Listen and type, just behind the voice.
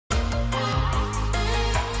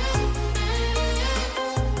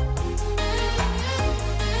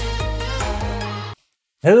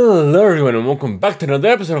Hello everyone and welcome back to another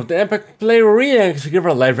episode of the THEIMPACTPLAY Reacts. We give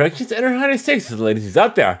our live reactions and our high stakes to the ladies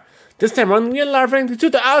out there. This time around, we are live reacting to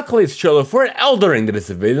the Accolades trailer for ELDEN that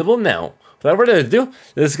is available now. Without further ado,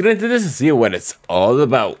 let's get into this and see what it's all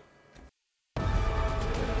about.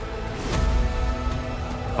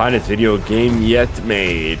 Finest video game yet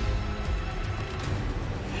made.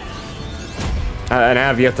 And I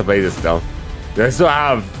have yet to play this though. I still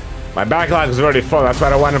have, my backlog is already full, that's why I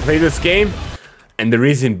don't want to play this game. And the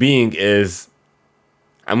reason being is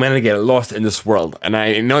I'm gonna get lost in this world, and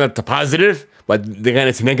I know that's a positive, but again,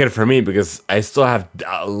 it's negative for me because I still have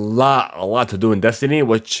a lot to do in Destiny,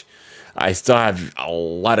 which I still have a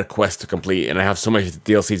lot of quests to complete, and I have so much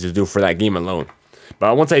DLC to do for that game alone.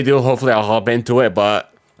 But once I do, hopefully I'll hop into it.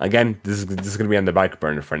 But again, this is gonna be on the back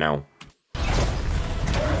burner for now.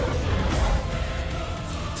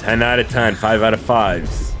 10 out of 10, 5 out of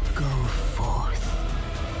 5s.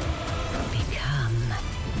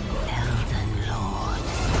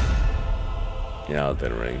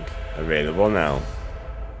 Elden Ring available now.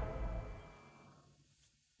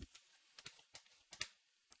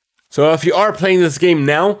 So if you are playing this game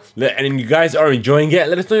now and you guys are enjoying it,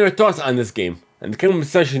 let us know your thoughts on this game in the comment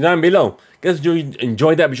section down below. Guys, if you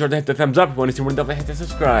enjoyed that, be sure to hit the thumbs up. If you want to see more, definitely hit the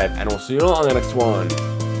subscribe, and we'll see you all on the next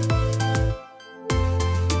one.